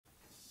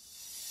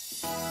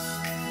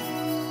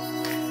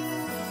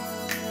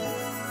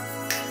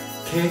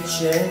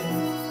Kitchen.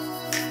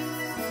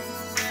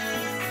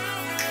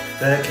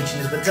 The kitchen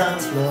is my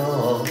dance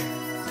floor.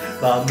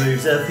 My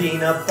moves are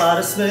peanut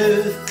butter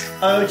smooth.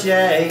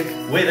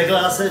 OJ with a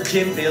glass of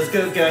gin feels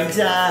good going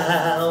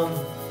down.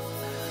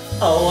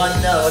 Oh, I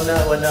know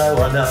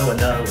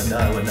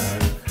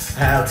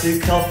how to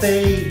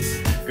coffee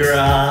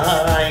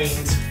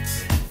grind.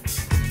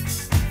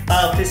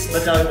 I'll fist my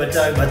dough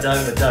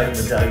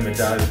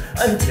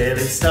until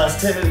it starts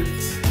to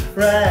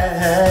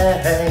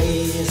race.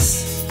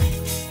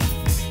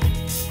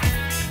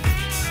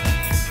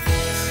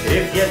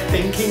 If you're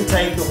thinking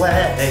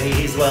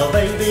takeaways, well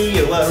baby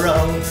you are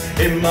wrong.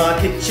 In my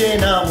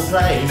kitchen I will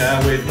play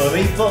now with my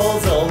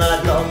meatballs all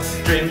night long,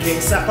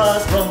 drinking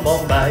Sapphires from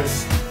Bombay.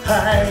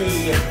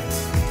 Hey,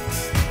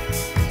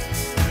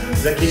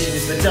 the kitchen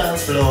is the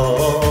dance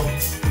floor.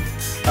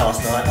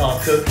 Last night I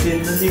cooked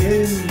in the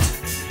nude.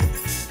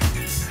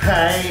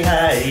 Hey,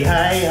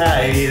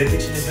 the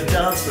kitchen is the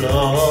dance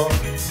floor.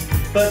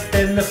 But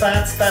then the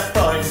fat's fat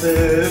frying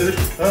food.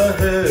 Oh,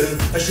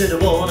 I should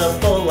have worn a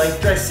full-length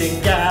dressing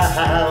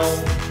gown.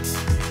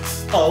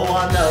 Oh,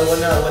 I know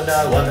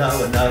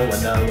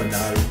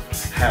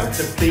how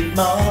to beat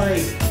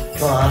my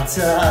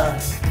butter.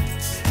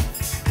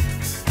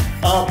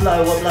 I'll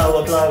blow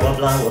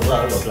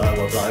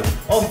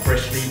on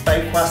freshly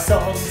baked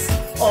croissants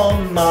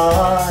on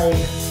my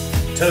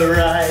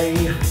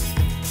tray.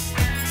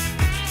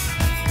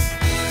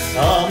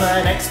 I'm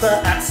an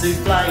expert at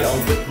souffle, I'll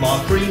whip my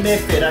cream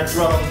if it ain't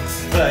wrong.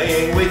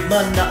 Playing with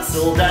my nuts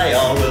all day,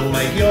 I will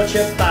make your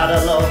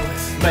ciabatta long.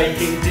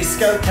 Making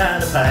disco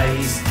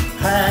canapes,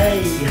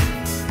 hey.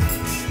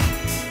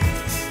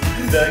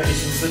 The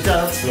kitchen's the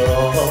dance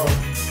floor.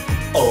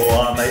 Oh,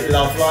 I make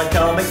love like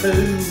I make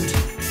food.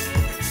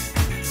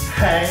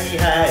 Hey,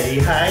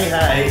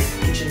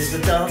 kitchen is the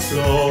dance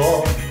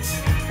floor.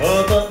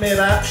 Oh, but me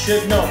that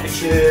should not be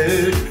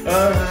chewed.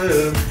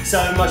 Oh,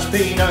 so much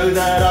Pinot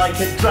that I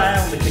could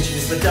drown. The kitchen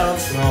is the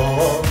dance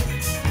floor.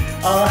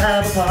 I'll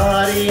have a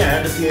party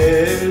and a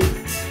few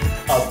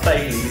of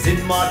Baileys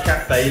in my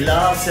cafe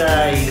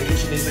latte. The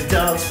kitchen is the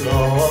dance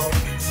floor.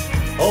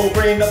 Oh,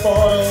 bring a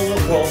bottle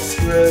of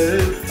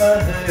corkscrew.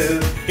 Oh,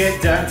 get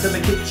down to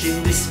the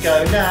kitchen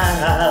disco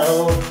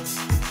now.